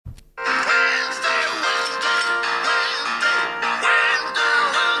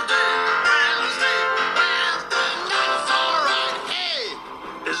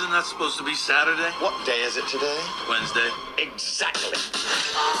supposed to be Saturday? What day is it today? Wednesday. Exactly.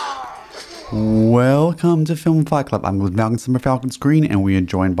 Welcome to Film Fight Club. I'm with Malcolm Summer Falcon Screen, and we are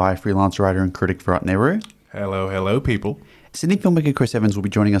joined by freelance writer and critic Virat Nehru. Hello, people. Sydney filmmaker Chris Evans will be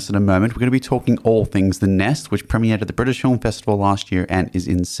joining us in a moment. We're going to be talking all things The Nest, which premiered at the British Film Festival last year and is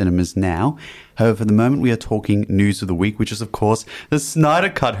in cinemas now. However, for the moment, we are talking news of the week, which is, of course, the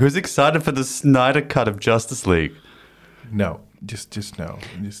Snyder Cut. Who's excited for the Snyder Cut of Justice League? No, just no.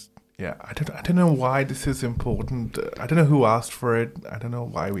 Yeah, I don't know why this is important. I don't know who asked for it. I don't know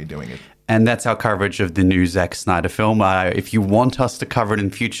why we're doing it. And that's our coverage of the new Zack Snyder film. If you want us to cover it in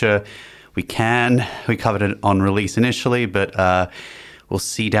future, we can. We covered it on release initially, but we'll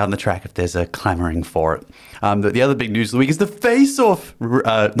see down the track if there's a clamoring for it. The other big news of the week is the Face Off,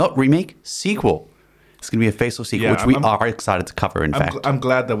 not remake, sequel. It's going to be a Face Off sequel, which we are excited to cover, in fact. I'm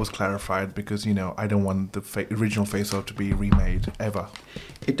glad that was clarified because, I don't want the original Face Off to be remade ever.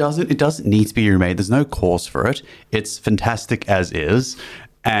 It doesn't need to be remade. There's no cause for it. It's fantastic as is.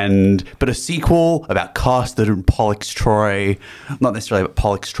 But a sequel about Castor and Pollux Troy, not necessarily about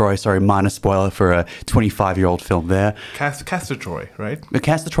Pollux Troy, sorry, minor spoiler for a 25-year-old film there. Castor Troy, right?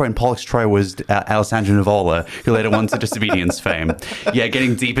 Castor Troy and Pollux Troy was Alessandro Nivola, who later won to Disobedience fame. Yeah,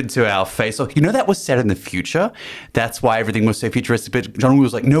 getting deep into our face. So, that was set in the future. That's why everything was so futuristic. But John Woo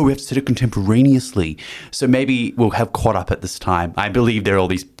was like, no, we have to set it contemporaneously. So maybe we'll have caught up at this time. I believe there are all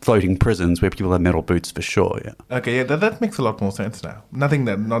these floating prisons where people have metal boots for sure, yeah. Okay, yeah, that makes a lot more sense now.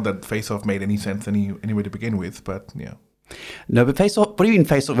 Not that Face Off made any sense anyway to begin with, but yeah. No, but Face Off. What do you mean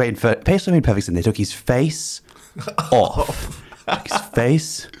Face Off made? Face Off made perfect sense. They took his face off. Took his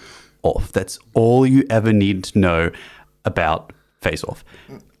face off. That's all you ever need to know about Face Off.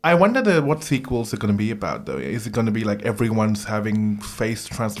 I wonder what sequels are going to be about, though. Is it going to be like everyone's having face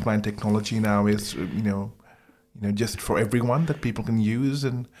transplant technology now? Is just for everyone that people can use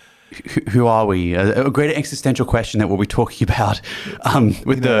and. Who are we? A greater existential question that we'll be talking about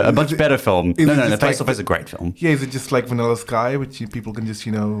with a much better film. No, Face Off is a great film. Yeah, is it just like Vanilla Sky, which people can just,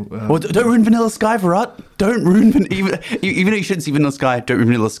 Well, don't ruin Vanilla Sky, Virat. Don't ruin... even though you shouldn't see Vanilla Sky, don't ruin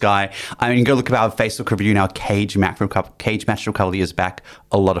Vanilla Sky. I mean, go look at our Facebook review now, Cage Match from a couple of years back.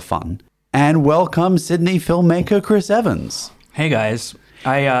 A lot of fun. And welcome, Sydney filmmaker Chris Evans. Hey, guys.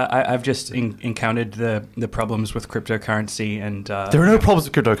 I've just encountered the problems with cryptocurrency, and there are no problems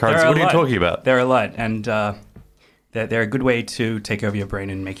with cryptocurrency. What are you talking about? There are a lot, and they're a good way to take over your brain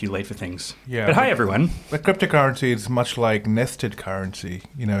and make you late for things. Yeah, but hi everyone. But cryptocurrency is much like nested currency.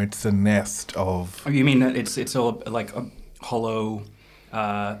 It's a nest of. Oh, you mean it's all like a hollow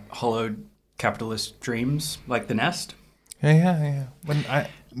capitalist dreams, like the Nest? Yeah.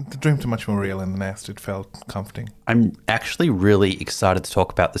 The dreams are much more real in the Nest. It felt comforting. I'm actually really excited to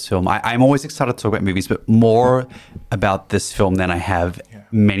talk about this film. I'm always excited to talk about movies, but more about this film than I have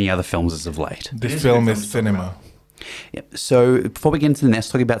many other films as of late. This film is cinema. Yeah. So before we get into the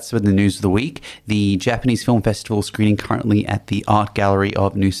Nest, talking about some of the news of the week, the Japanese Film Festival screening currently at the Art Gallery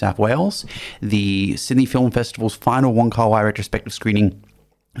of New South Wales. The Sydney Film Festival's final Wong Kar-wai retrospective screening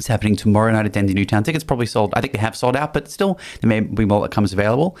is happening tomorrow night at Dendy Newtown. Tickets probably sold. I think they have sold out, but still, there may be more that comes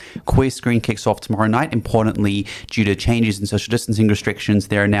available. Queer Screen kicks off tomorrow night. Importantly, due to changes in social distancing restrictions,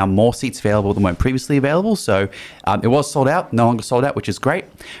 there are now more seats available than were previously available. So it was sold out, no longer sold out, which is great.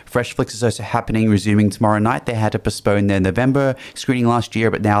 Fresh Flicks is also happening, resuming tomorrow night. They had to postpone their November screening last year,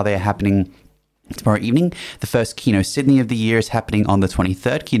 but now they're happening tomorrow evening. The first Kino Sydney of the year is happening on the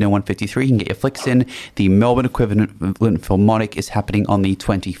 23rd, Kino 153. You can get your flicks in. The Melbourne equivalent Filmonic is happening on the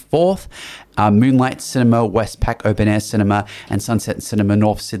 24th. Moonlight Cinema, Westpac Open Air Cinema, and Sunset Cinema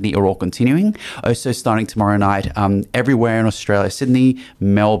North Sydney are all continuing. Also starting tomorrow night, everywhere in Australia, Sydney,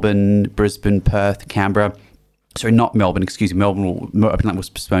 Melbourne, Brisbane, Perth, Canberra. Sorry, not Melbourne, excuse me. Melbourne was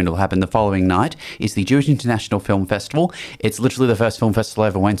postponed. It'll happen the following night. Is the Jewish International Film Festival. It's literally the first film festival I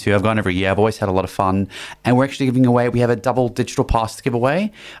ever went to. I've gone every year. I've always had a lot of fun. And we're actually giving away, we have a double digital pass to give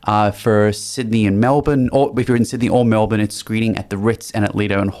away for Sydney and Melbourne. Or if you're in Sydney or Melbourne, it's screening at the Ritz and at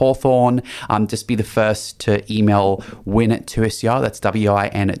Lido and Hawthorn. Just be the first to email win@2SER. That's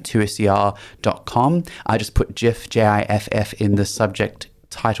WIN at 2SER.com. I just put GIF, JIFF in the subject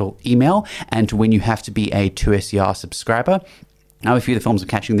title email, and to win you have to be a 2SER subscriber. Now, a few of the films I'm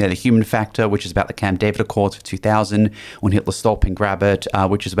catching there, The Human Factor, which is about the Camp David Accords of 2000, When Hitler Stole Pink Rabbit,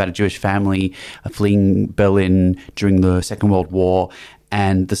 which is about a Jewish family fleeing Berlin during the Second World War,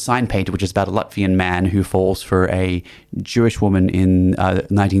 and The Sign Painter, which is about a Latvian man who falls for a Jewish woman in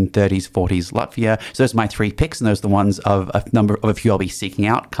 1930s, 40s Latvia. So those are my 3 picks, and those are the ones of a few I'll be seeking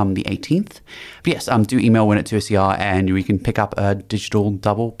out come the 18th. But yes, do email Win at 2SER, and we can pick up a digital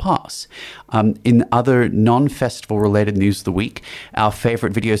double pass. In other non-festival related news of the week, our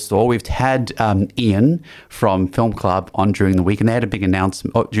favorite video store, we've had Ian from Film Club on during the week, and they had a big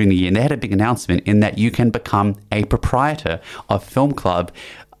announcement during the year, and they had a big announcement in that you can become a proprietor of Film Club,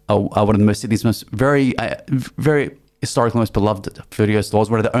 one of the Sydney's most very historically most beloved video stores,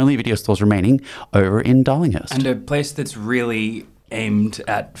 one of the only video stores remaining over in Darlinghurst. And a place that's really aimed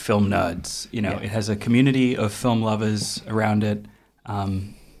at film nerds. You know, It has a community of film lovers around it.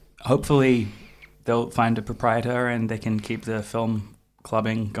 Hopefully they'll find a proprietor and they can keep the film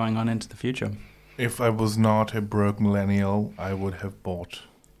clubbing going on into the future. If I was not a broke millennial, I would have bought.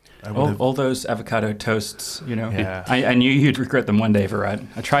 All those avocado toasts, you know. Yeah. I knew you'd regret them one day, Farad.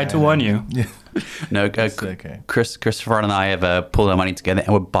 I tried to warn you. Yeah. No, okay. Christopher and I have pulled our money together,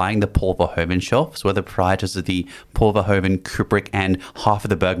 and we're buying the Paul Verhoeven shelf. So we're the proprietors of the Paul Verhoeven, Kubrick, and half of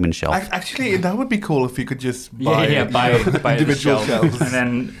the Bergman shelf. Actually, that would be cool if you could just buy, buy individual the shelves. And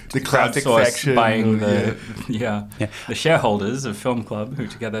then the classic crowdsource section. buying the shareholders of Film Club, who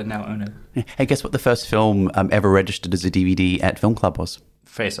together now own it. Hey, guess what the first film ever registered as a DVD at Film Club was?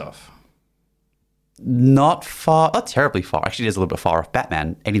 Face Off. Not terribly far. Actually, it is a little bit far off.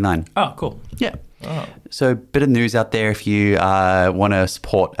 Batman, 89. Oh, cool. Yeah. Oh. So, bit of news out there if you want to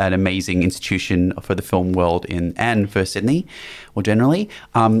support an amazing institution for the film world and for Sydney, or generally.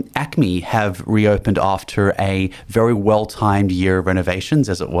 ACME have reopened after a very well-timed year of renovations,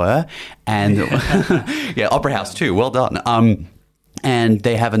 as it were. And, Opera House too. Well done. And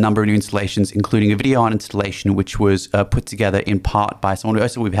they have a number of new installations, including a video on installation, which was put together in part by someone who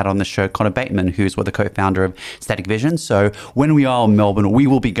also we've had on the show, Connor Bateman, who's the co-founder of Static Vision. So when we are in Melbourne, we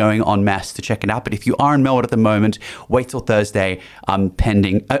will be going en masse to check it out. But if you are in Melbourne at the moment, wait till Thursday,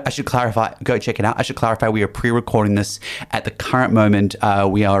 pending. I should clarify, go check it out. I should clarify, we are pre-recording this at the current moment.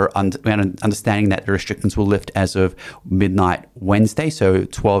 We are understanding that the restrictions will lift as of midnight Wednesday, so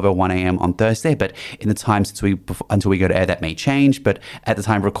 12:01 a.m. on Thursday. But in the time until we go to air, that may change. But at the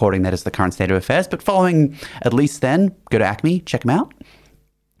time of recording, that is the current state of affairs. But following at least then, go to ACME, check them out.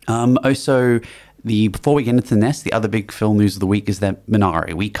 Before we get into the nest, the other big film news of the week is that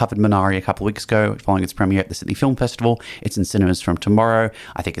Minari. We covered Minari a couple of weeks ago following its premiere at the Sydney Film Festival. It's in cinemas from tomorrow.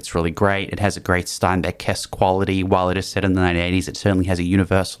 I think it's really great. It has a great Steinbeck-esque quality. While it is set in the 1980s, it certainly has a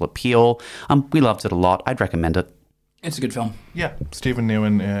universal appeal. We loved it a lot. I'd recommend it. It's a good film. Yeah, Stephen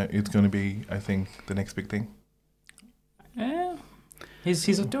Newen is going to be, I think, the next big thing. Yeah. He's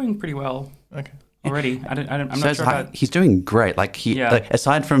doing pretty well. Okay. Already, I'm not sure about... He's doing great.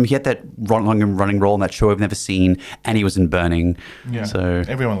 Aside from he had that running role in that show I've never seen, and he was in Burning. Yeah, so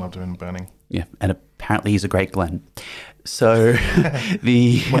everyone loved him in Burning. Yeah, and apparently he's a great Glenn. So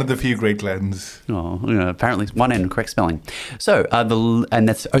one of the few great Glens. Apparently one N, correct spelling. So and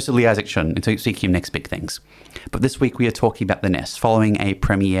that's also Lee Isaac Chung. So speaking of next big things, but this week we are talking about The Nest, following a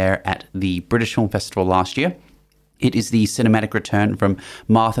premiere at the British Film Festival last year. It is the cinematic return from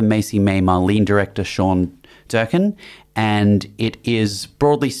Martha Macy May Marlene director Sean Durkin, and it is,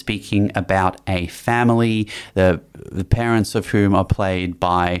 broadly speaking, about a family, the parents of whom are played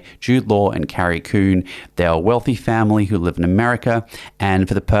by Jude Law and Carrie Coon. They're a wealthy family who live in America, and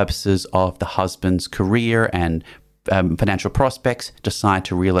for the purposes of the husband's career and financial prospects, decide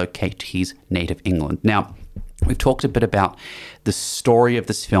to relocate to his native England. Now, we've talked a bit about the story of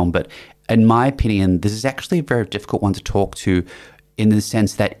this film, but in my opinion, this is actually a very difficult one to talk to, in the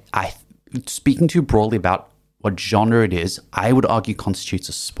sense that speaking too broadly about what genre it is, I would argue constitutes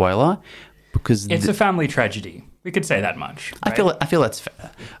a spoiler, because it's a family tragedy. We could say that much. Right? I feel that's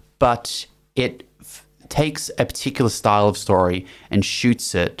fair, but it takes a particular style of story and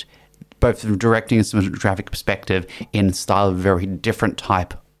shoots it, both from directing and cinematographic perspective, in a style of a very different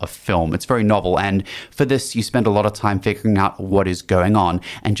type of film. It's very novel, and for this you spend a lot of time figuring out what is going on,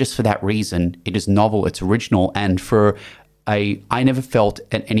 and just for that reason it is novel, it's original, and I never felt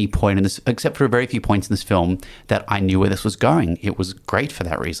at any point in this, except for very few points in this film, that I knew where this was going. It was great for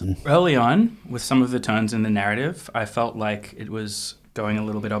that reason. Early on, with some of the turns in the narrative, I felt like it was going a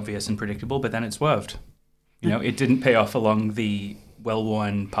little bit obvious and predictable, but then it swerved. It didn't pay off along the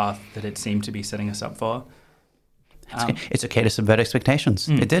well-worn path that it seemed to be setting us up for. It's okay to subvert expectations.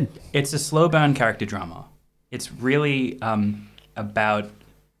 It did. It's a slow burn character drama. It's really about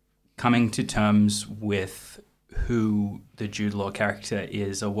coming to terms with who the Jude Law character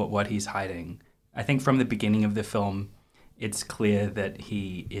is, or what he's hiding. I think from the beginning of the film, it's clear that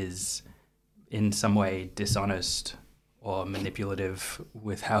he is in some way dishonest or manipulative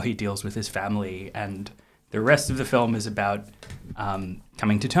with how he deals with his family. And the rest of the film is about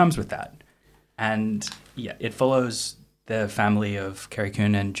coming to terms with that. And yeah, it follows the family of Carrie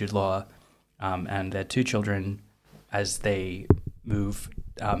Coon and Jude Law and their 2 children as they move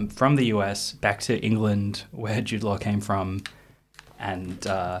from the US back to England, where Jude Law came from, and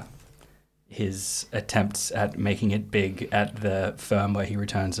his attempts at making it big at the firm where he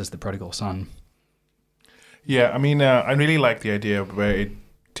returns as the prodigal son. Yeah, I mean, I really like the idea of where it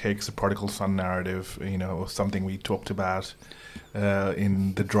takes a prodigal son narrative, something we talked about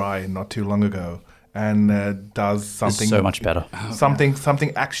in The Dry not too long ago, and does something so much better.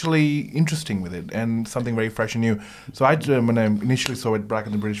 Something actually interesting with it, and something very fresh and new. So when I initially saw it back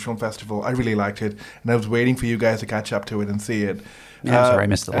at the British Film Festival, I really liked it, and I was waiting for you guys to catch up to it and see it. Yeah, I'm sorry I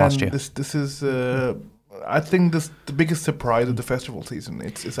missed it last year. This is, I think, the biggest surprise of the festival season.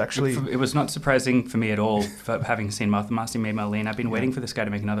 It's actually... It was not surprising for me at all, for having seen Martha May Marlene. I've been waiting for this guy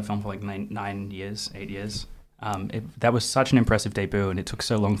to make another film for like 8 years. That was such an impressive debut, and it took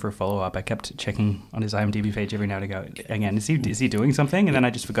so long for a follow-up. I kept checking on his IMDb page every now and again. Is he doing something? And then I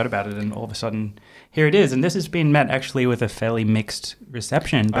just forgot about it, and all of a sudden, here it is. And this has been met actually with a fairly mixed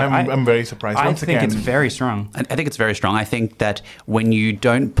reception. But I'm very surprised. I think it's very strong. I think it's very strong. I think that when you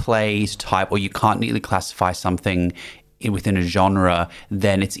don't play type, or you can't neatly classify something within a genre,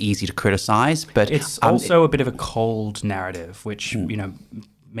 then it's easy to criticize. But it's also a bit of a cold narrative, which,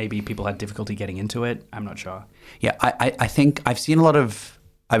 maybe people had difficulty getting into it. I'm not sure. Yeah, I think I've seen a lot of...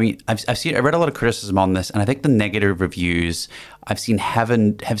 I read a lot of criticism on this, and I think the negative reviews I've seen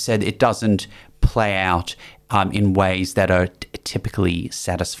have said it doesn't play out in ways that are typically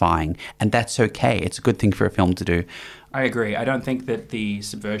satisfying. And that's okay. It's a good thing for a film to do. I agree. I don't think that the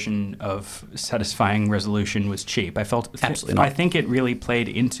subversion of satisfying resolution was cheap. Absolutely not. I think it really played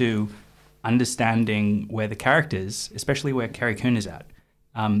into understanding where the characters, especially where Carrie Coon is at.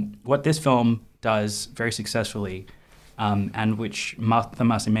 What this film does very successfully, and which Martha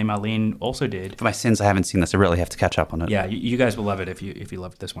May Marlene also did. For my sins, I haven't seen this. I really have to catch up on it. Yeah, you guys will love it if you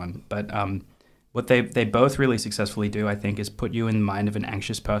loved this one. But what they both really successfully do, I think, is put you in the mind of an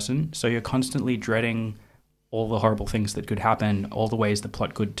anxious person. So you're constantly dreading all the horrible things that could happen, all the ways the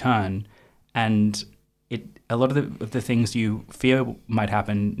plot could turn, and a lot of the things you fear might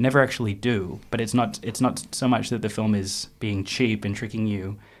happen never actually do. But it's not so much that the film is being cheap and tricking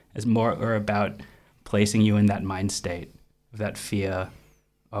you, as more or about placing you in that mind state of that fear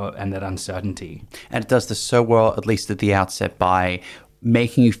and that uncertainty. And it does this so well, at least at the outset, by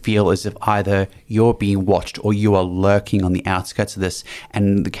making you feel as if either you're being watched or you are lurking on the outskirts of this,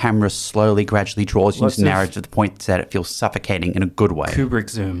 and the camera slowly, gradually draws you into the narrative to the point that it feels suffocating in a good way. Kubrick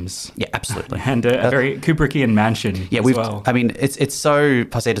zooms. Yeah, absolutely. And a very Kubrickian mansion as well. I mean, it's so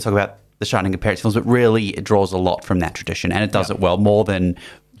passé to talk about The Shining compared to films, but really it draws a lot from that tradition, and it does it well,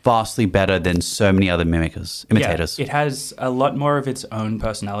 vastly better than so many other imitators. Yeah, it has a lot more of its own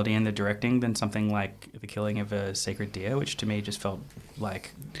personality in the directing than something like The Killing of a Sacred Deer, which to me just felt like,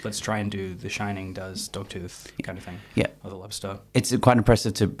 let's try and do The Shining does Dogtooth kind of thing. Yeah. Or The Lobster. It's quite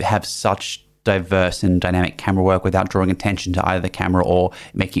impressive to have such diverse and dynamic camera work without drawing attention to either the camera or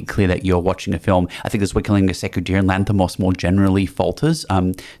making it clear that you're watching a film. I think this, We're Killing a Sacred Deer, and Lanthimos more generally falters.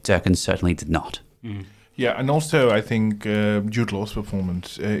 Durkin certainly did not. Mm. Yeah, and also I think Jude Law's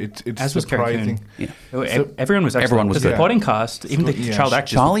performance, it's as surprising. Yeah. Everyone was excellent. Everyone was the good. supporting cast, even the child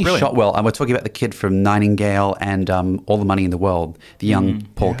actors. Charlie shot well, and we're talking about the kid from Nightingale and All the Money in the World, the young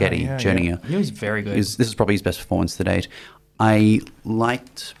Paul Getty Jr. He was very good. This is probably his best performance to date. I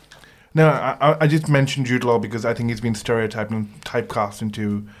liked... No, I just mentioned Jude Law because I think he's been stereotyped and typecast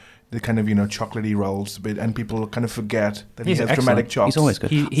into the kind of, chocolatey roles a bit, and people kind of forget that he has dramatic chops. He's always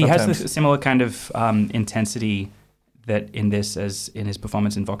good. He has this similar kind of intensity that in this as in his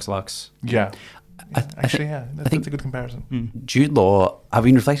performance in Vox Lux. Yeah. That's a good comparison. Jude Law, I've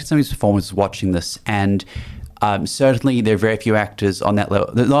been reflecting on some of his performances watching this, and certainly there are very few actors on that level.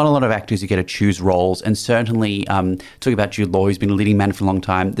 There's not a lot of actors who get to choose roles, and certainly talking about Jude Law, who's been a leading man for a long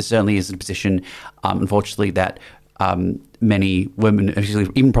time, this certainly is a position, unfortunately, that many women,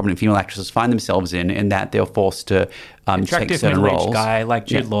 even prominent female actresses, find themselves in that they're forced to take certain roles. Guy like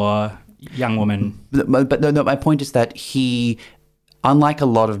Jude Law, young woman. But no, my point is that he unlike a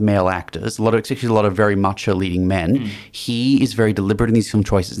lot of male actors, especially a lot of very macho leading men, he is very deliberate in these film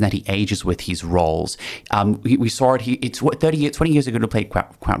choices and that he ages with his roles. We saw it. It's 20 years ago to play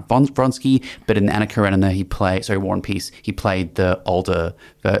Count Vronsky, but in Anna Karenina War and Peace, he played the older.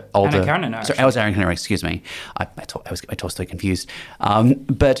 Anna Karenina. Sorry, I was Aaron Karenina. Excuse me. I was totally confused.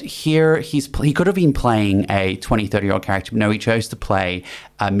 But here he could have been playing a 20, 30-year-old character, but no, he chose to play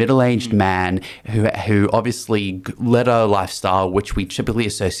a middle-aged man who obviously led a lifestyle which we typically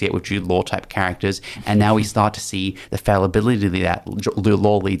associate with Jude Law type characters, and now we start to see the fallibility that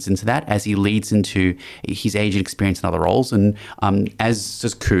Law leads into that as he leads into his age and experience in other roles. And as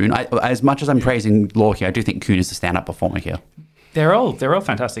does Kuhn. As much as I'm praising Law here, I do think Kuhn is the stand-up performer here. They're all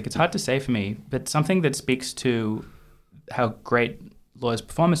fantastic. It's hard to say for me, but something that speaks to how great Law's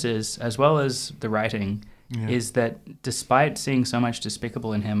performance is, as well as the writing, is that despite seeing so much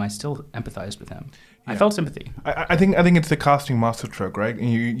despicable in him, I still empathized with him. I felt sympathy. I think it's the casting masterstroke, right?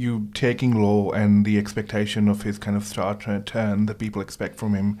 You taking Law and the expectation of his kind of star turn that people expect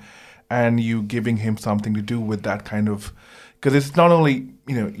from him, and you giving him something to do with that kind of, because it's not only,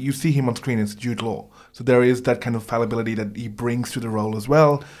 you see him on screen, it's Jude Law. So there is that kind of fallibility that he brings to the role as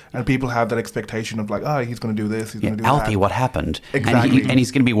well. And people have that expectation of like, he's going to do this, he's going to do Alfie, that. what happened? Exactly. And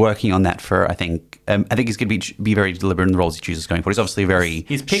he's going to be working on that for, I think he's going to be very deliberate in the roles he chooses going forward. He's obviously a very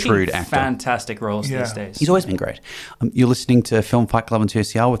He's picking shrewd actor. fantastic roles these days. He's always been great. You're listening to Film Fight Club on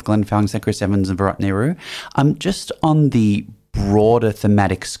 2SER with Glenn Fallingston, Chris Evans and Virat Nehru. Just on the broader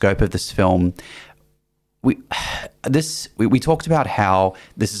thematic scope of this film, we talked about how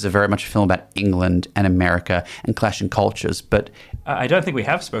this is a very much a film about England and America and clashing cultures, but I don't think we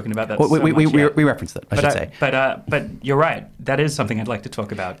have spoken about that. We referenced it, I should say. But you're right. That is something I'd like to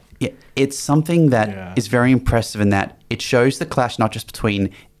talk about. Yeah, it's something that is very impressive in that it shows the clash not just between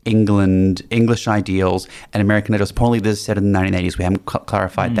English ideals and American ideals. Probably this is set in the 1980s. We haven't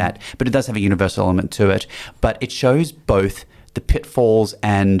clarified that, but it does have a universal element to it. But it shows both the pitfalls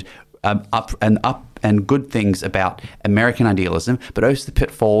and up and good things about American idealism, but also the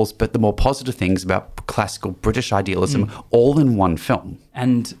pitfalls, but the more positive things about classical British idealism, all in one film.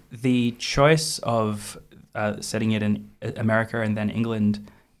 And the choice of setting it in America and then England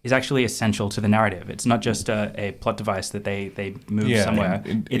is actually essential to the narrative. It's not just a plot device that they move somewhere.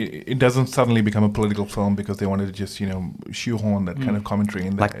 It doesn't suddenly become a political film because they wanted to just, shoehorn that kind of commentary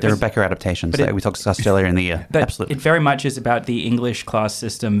in there. Like the Rebecca adaptations that we discussed earlier in the year. Absolutely. It very much is about the English class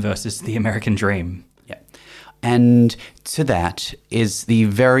system versus the American dream. Yeah. And to that is the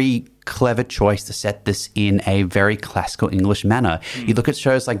very clever choice to set this in a very classical English manner. You look at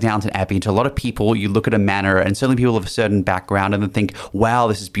shows like Downton Abbey, and to a lot of people, you look at a manor, and certainly people of a certain background, and they think, wow,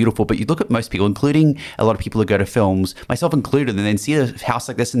 this is beautiful. But you look at most people, including a lot of people who go to films, myself included, and then see a house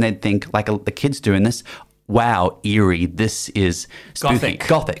like this, and they'd think, like the kids doing this, wow, eerie, this is spooky.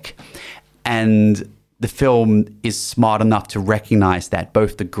 Gothic. And the film is smart enough to recognize that,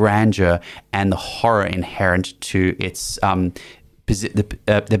 both the grandeur and the horror inherent to its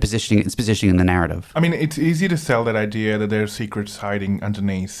positioning in the narrative. I mean, it's easy to sell that idea that there's secrets hiding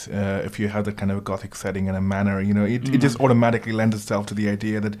underneath if you have that kind of a Gothic setting and a manner. It just automatically lends itself to the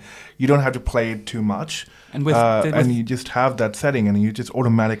idea that you don't have to play it too much, and and you just have that setting, and you just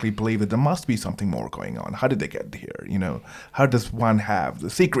automatically believe that there must be something more going on. How did they get here? How does one have the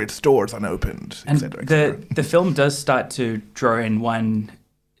secret stores unopened, etc. The film does start to draw in one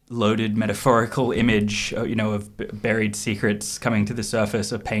loaded metaphorical image, of buried secrets coming to the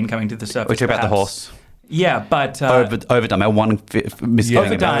surface, of pain coming to the surface. Which about the horse? Yeah, but overdone.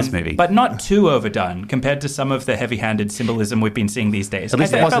 Overdone, movie, but not too overdone compared to some of the heavy-handed symbolism we've been seeing these days. At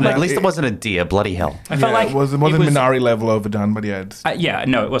least it wasn't a deer. Bloody hell! I felt like it wasn't Minari level overdone, but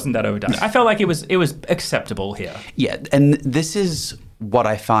no, it wasn't that overdone. I felt like it was acceptable here. Yeah, and this is what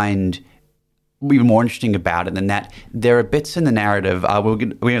I find even more interesting about it than that. There are bits in the narrative, we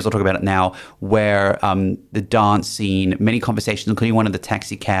may as well talk about it now, where the dance scene, many conversations, including one in the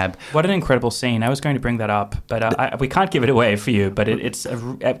taxi cab. What an incredible scene. I was going to bring that up, but we can't give it away for you, but it's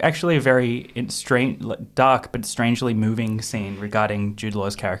actually a very dark but strangely moving scene regarding Jude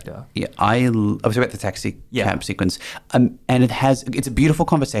Law's character. Yeah, I was about the taxi cab sequence, and it's a beautiful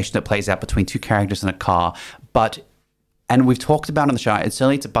conversation that plays out between two characters in a car, and we've talked about on the show, it's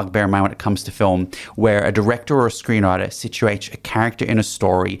a bugbear of mine when it comes to film, where a director or a screenwriter situates a character in a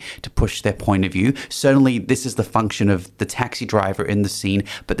story to push their point of view. Certainly, this is the function of the taxi driver in the scene,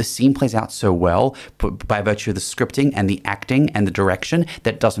 but the scene plays out so well by virtue of the scripting and the acting and the direction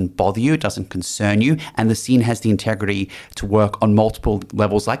that it doesn't bother you, it doesn't concern you, and the scene has the integrity to work on multiple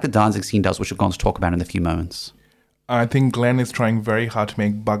levels like the dancing scene does, which we're going to talk about in a few moments. I think Glenn is trying very hard to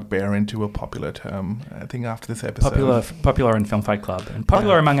make bugbear into a popular term. I think after this episode. Popular in Film Fight Club. And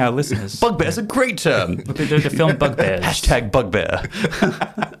popular among our listeners. Bugbear's a great term. The film Bugbears. Hashtag bugbear.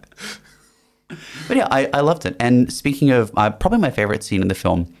 But yeah, I loved it. And speaking of probably my favorite scene in the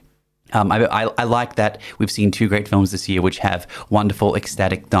film, I like that we've seen two great films this year which have wonderful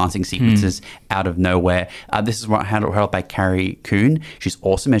ecstatic dancing sequences out of nowhere. This is handled by Carrie Coon. She's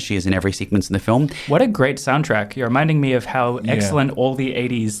awesome as she is in every sequence in the film. What a great soundtrack. You're reminding me of how excellent all the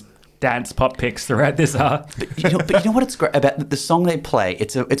 80s dance pop picks throughout this are. But you know what it's great about the song they play?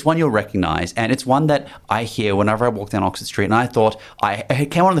 It's one you'll recognize, and it's one that I hear whenever I walk down Oxford Street. And I thought I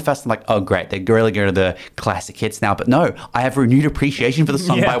came on the fest. I'm like, oh great, they're really going to the classic hits now. But no, I have renewed appreciation for the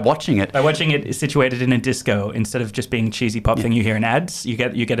song by watching it. By watching it situated in a disco instead of just being cheesy pop thing you hear in ads, you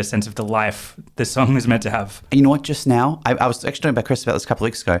get a sense of the life the song is meant to have. And you know what? Just now, I was actually talking about Chris about this a couple of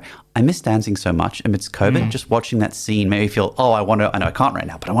weeks ago. I miss dancing so much amidst COVID. Just watching that scene made me feel, I know I can't right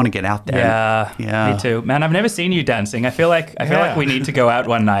now, but I want to get out there. Yeah, me too. Man, I've never seen you dancing. I feel like we need to go out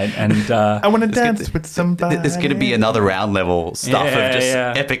one night and I want to dance with somebody. There's going to be another round level stuff of just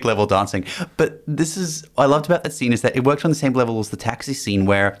epic level dancing. But I loved about that scene is that it worked on the same level as the taxi scene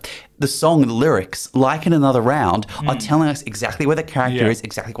where the song, the lyrics, like in another round, are telling us exactly where the character is,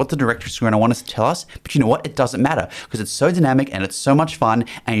 exactly what the director's going to want us to tell us. But you know what? It doesn't matter because it's so dynamic and it's so much fun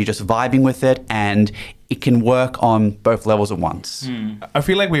and you're just vibing with it and it can work on both levels at once. I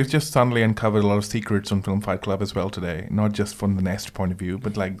feel like we've just suddenly uncovered a lot of secrets on Film Fight Club as well today. Not just from the Nest point of view,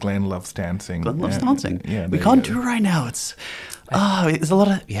 but like Glenn loves dancing. Glenn loves dancing. Yeah, we can't do it right now. There's a lot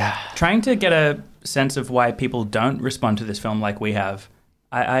of, Trying to get a sense of why people don't respond to this film like we have.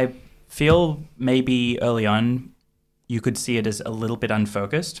 I feel maybe early on you could see it as a little bit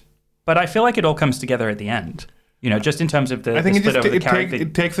unfocused, but I feel like it all comes together at the end. You know, just in terms of the I think split over the character.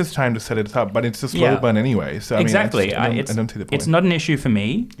 it takes its time to set it up, but it's a slow burn anyway. So exactly. I don't see the point. It's not an issue for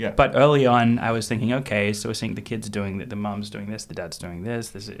me, Yeah. but early on I was thinking, okay, so we're seeing the kids doing the mom's doing this, the dad's doing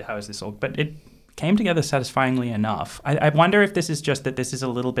this, how is this all? But it came together satisfyingly enough. I wonder if this is just that this is a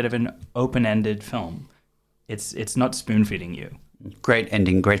little bit of an open-ended film. It's not spoon-feeding you. Great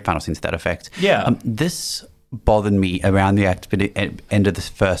ending, great final scene to that effect. Yeah. This bothered me around the end of the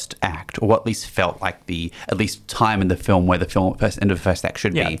first act, or at least felt like the time in the film where the end of the first act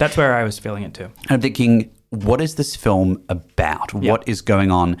should be. Yeah, that's where I was feeling it too. And I'm thinking, what is this film about? What is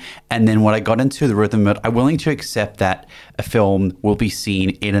going on? And then when I got into the rhythm of it, I'm willing to accept that a film will be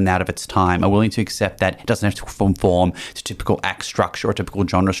seen in and out of its time. I'm willing to accept that it doesn't have to conform to typical act structure or typical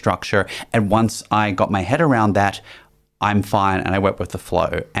genre structure. And once I got my head around that, I'm fine, and I went with the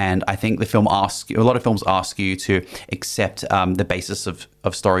flow. And I think a lot of films ask you to accept the basis of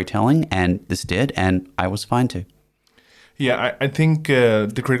storytelling, and this did, and I was fine too. Yeah, I think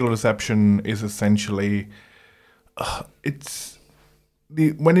the critical reception is essentially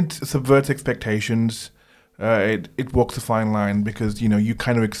when it subverts expectations, it walks a fine line because you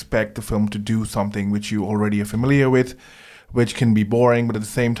kind of expect the film to do something which you already are familiar with, which can be boring, but at the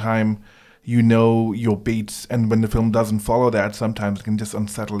same time, your beats, and when the film doesn't follow that, sometimes it can just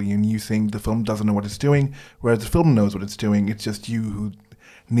unsettle you and you think the film doesn't know what it's doing, whereas the film knows what it's doing. It's just you who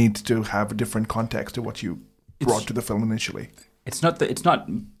needs to have a different context to what you brought to the film initially. It's not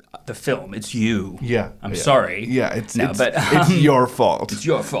the film, it's you. Yeah. I'm sorry. Yeah, it's your fault. It's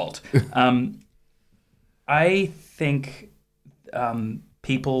your fault. I think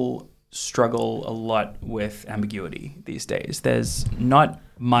people struggle a lot with ambiguity these days. There's not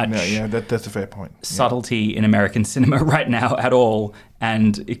much that's a fair point. Subtlety in American cinema right now at all,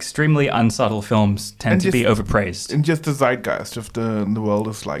 and extremely unsubtle films tend to be overpraised. And just the zeitgeist of the world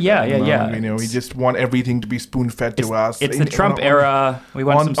is like we just want everything to be spoon-fed to us. It's the Trump era. We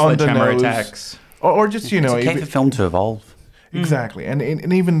want some sledgehammer attacks. Or just, it's okay for film to evolve. Exactly. And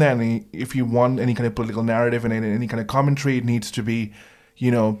even then, if you want any kind of political narrative and any kind of commentary, it needs to be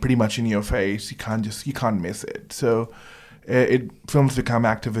pretty much in your face. You can't miss it. So films become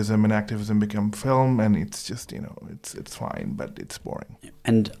activism and activism become film, and it's just, it's fine, but it's boring.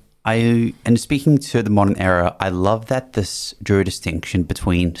 And speaking to the modern era, I love that this drew a distinction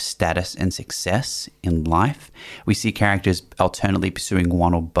between status and success in life. We see characters alternately pursuing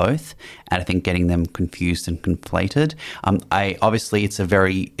one or both, and I think getting them confused and conflated. Obviously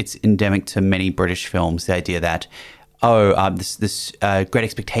it's endemic to many British films, the idea that this Great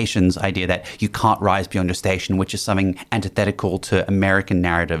Expectations idea that you can't rise beyond your station, which is something antithetical to American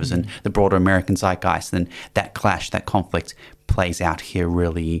narratives and the broader American zeitgeist. And that clash, that conflict plays out here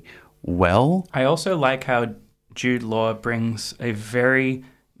really well. I also like how Jude Law brings a very,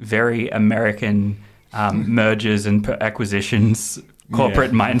 very American mergers and acquisitions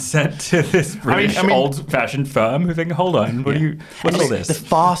corporate mindset to this British I mean- old-fashioned firm who think, hold on, what's all this? The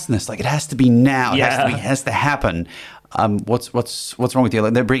fastness, like it has to be now. Yeah. It has to happen. What's wrong with you?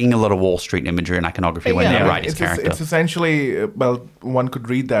 Like, they're bringing a lot of Wall Street imagery and iconography when they write his character. It's essentially, well, one could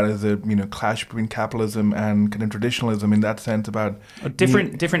read that as a clash between capitalism and kind of traditionalism in that sense about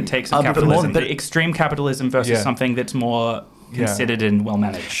Different takes on but capitalism. more- The extreme capitalism versus Yeah. something that's more considered and well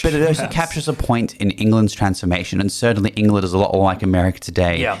managed. But it also captures a point in England's transformation, and certainly England is a lot like America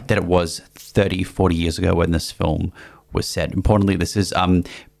today that it was 30, 40 years ago when this film was set. Importantly, this is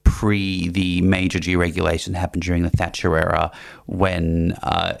pre the major deregulation that happened during the Thatcher era, when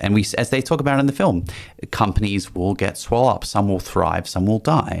as they talk about in the film, companies will get swallowed up, some will thrive, some will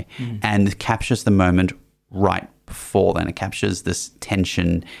die, and it captures the moment right before then. It captures this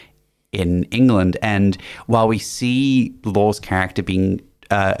tension in England, and while we see Law's character being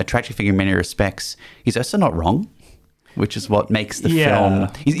a tragic figure in many respects, he's also not wrong, which is what makes the film.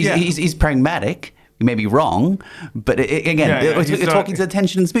 He's pragmatic. He may be wrong, but we're talking to the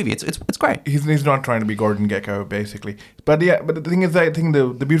tension in this movie. It's great. He's not trying to be Gordon Gekko, basically. But the thing is, I think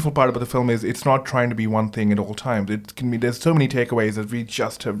the beautiful part about the film is it's not trying to be one thing at all times. It can be. There's so many takeaways that we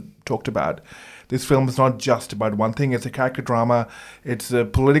just have talked about. This film is not just about one thing. It's a character drama. It's a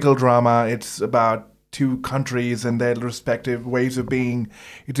political drama. It's about two countries and their respective ways of being.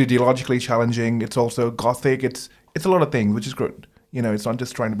 It's ideologically challenging. It's also gothic. It's a lot of things, which is good. It's not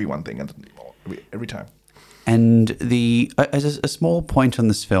just trying to be one thing every time. And as a small point on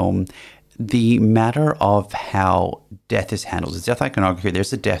this film, the matter of how death is handled. There's death iconography.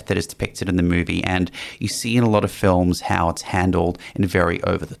 There's a death that is depicted in the movie, and you see in a lot of films how it's handled in a very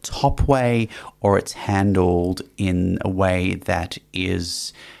over-the-top way, or it's handled in a way that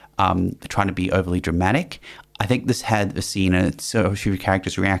is trying to be overly dramatic. I think this had a scene, and a few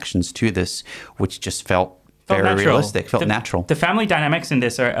characters' reactions to this, which just felt very natural. Realistic, felt natural. The family dynamics in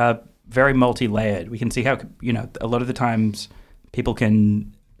this are very multi-layered. We can see how, a lot of the times people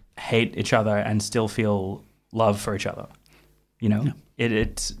can hate each other and still feel love for each other.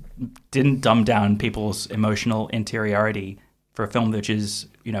 It didn't dumb down people's emotional interiority for a film which is,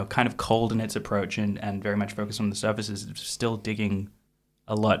 kind of cold in its approach and very much focused on the surfaces. It's still digging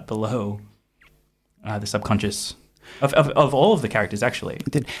a lot below the subconscious of all of the characters, actually.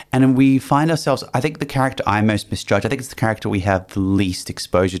 It did. And we find ourselves, I think the character I most misjudge, I think it's the character we have the least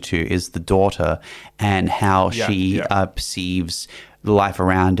exposure to, is the daughter, and how she perceives the life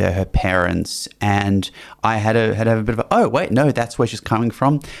around her parents. And I had a bit of oh, wait, no, that's where she's coming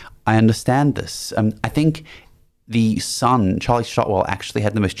from. I understand this. I think the son, Charlie Shotwell, actually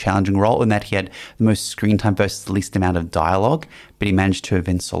had the most challenging role in that he had the most screen time versus the least amount of dialogue, but he managed to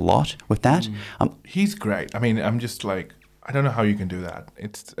evince a lot with that. He's great. I mean, I'm just like, I don't know how you can do that.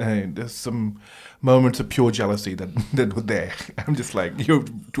 It's there's some moments of pure jealousy that were there. I'm just like, you're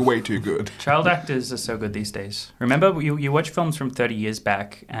way too good. Child actors are so good these days. Remember, you watch films from 30 years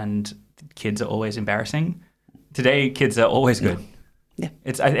back and kids are always embarrassing. Today, kids are always good. Yeah.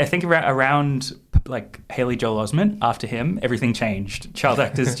 I think around like Haley Joel Osment, after him, everything changed. Child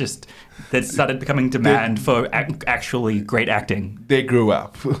actors that started becoming demand for actually great acting. They grew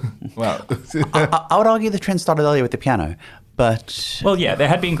up. Well, I would argue the trend started earlier with the piano, but... Well, yeah, there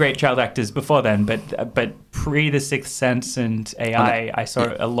had been great child actors before then, but pre The Sixth Sense and AI, I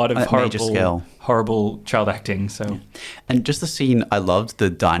saw a lot of horrible child acting. So, and just the scene, I loved the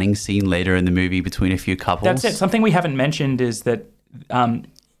dining scene later in the movie between a few couples. That's it. Something we haven't mentioned is that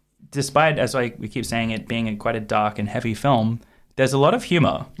despite, as we keep saying, it being quite a dark and heavy film, there's a lot of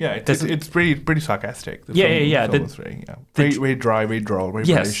humor. Yeah, it's pretty sarcastic. Yeah. Very dry, very droll, very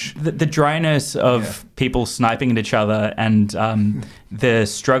British. The dryness of people sniping at each other and the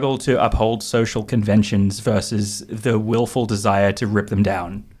struggle to uphold social conventions versus the willful desire to rip them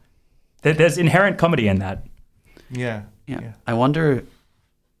down. There's inherent comedy in that. Yeah. I wonder,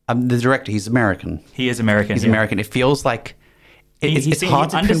 the director, he's American. He is American. He's American. It feels like... It's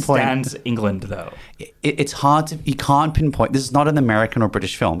hard to pinpoint. He understands England, though. It's hard to... You can't pinpoint. This is not an American or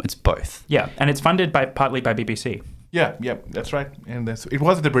British film. It's both. Yeah, and it's funded partly by BBC. Yeah, that's right. And it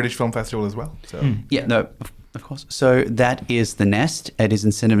was at the British Film Festival as well. So Yeah, no, of course. So that is The Nest. It is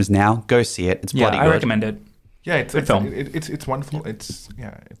in cinemas now. Go see it. It's bloody good. I recommend it. Yeah, it's a film. It's wonderful. It's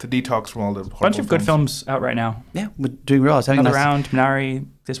a detox from all the horrible bunch of good films out right now. Yeah, we're doing well. Another Round, Minari,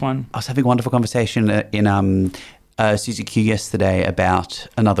 this one. I was having a wonderful conversation in Suzy Q yesterday about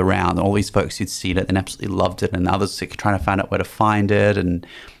Another Round. All these folks who'd seen it and absolutely loved it, and others trying to find out where to find it, and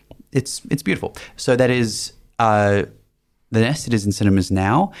it's beautiful. So that is The Nest. It is in cinemas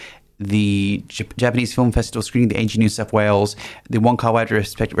now. The Japanese Film Festival screening, the AG New South Wales. The Wong Kar-wai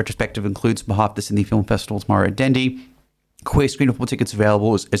retrospective includes on behalf of the Sydney Film Festival tomorrow at Dendy. Queer Screenable tickets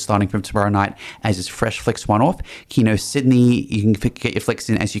available is starting from tomorrow night as is Fresh Flicks one-off. Kino Sydney, you can get your flicks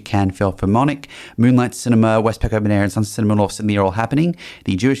in as you can. Philharmonic, Moonlight Cinema, Westpac Open Air and Sun Cinema North Sydney are all happening.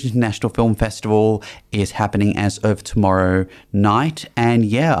 The Jewish International Film Festival is happening as of tomorrow night. And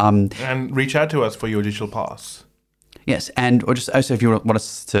and reach out to us for your digital pass. Yes, and or just also if you want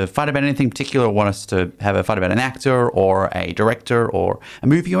us to fight about anything in particular, or want us to have a fight about an actor or a director or a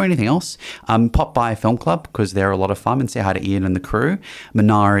movie or anything else, pop by Film Club because they're a lot of fun and say hi to Ian and the crew.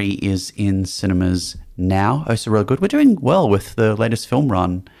 Minari is in cinemas now. Also real good. We're doing well with the latest film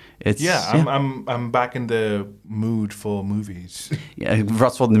run. I'm back in the mood for movies. Yeah,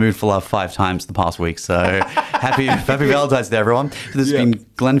 Ross was in the mood for love 5 times the past week, so happy Valentine's Day, everyone. So this has been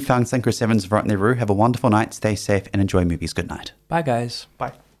Glenn Fung and Chris Evans of Right in the Roo. Have a wonderful night, stay safe, and enjoy movies. Good night. Bye, guys.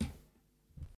 Bye.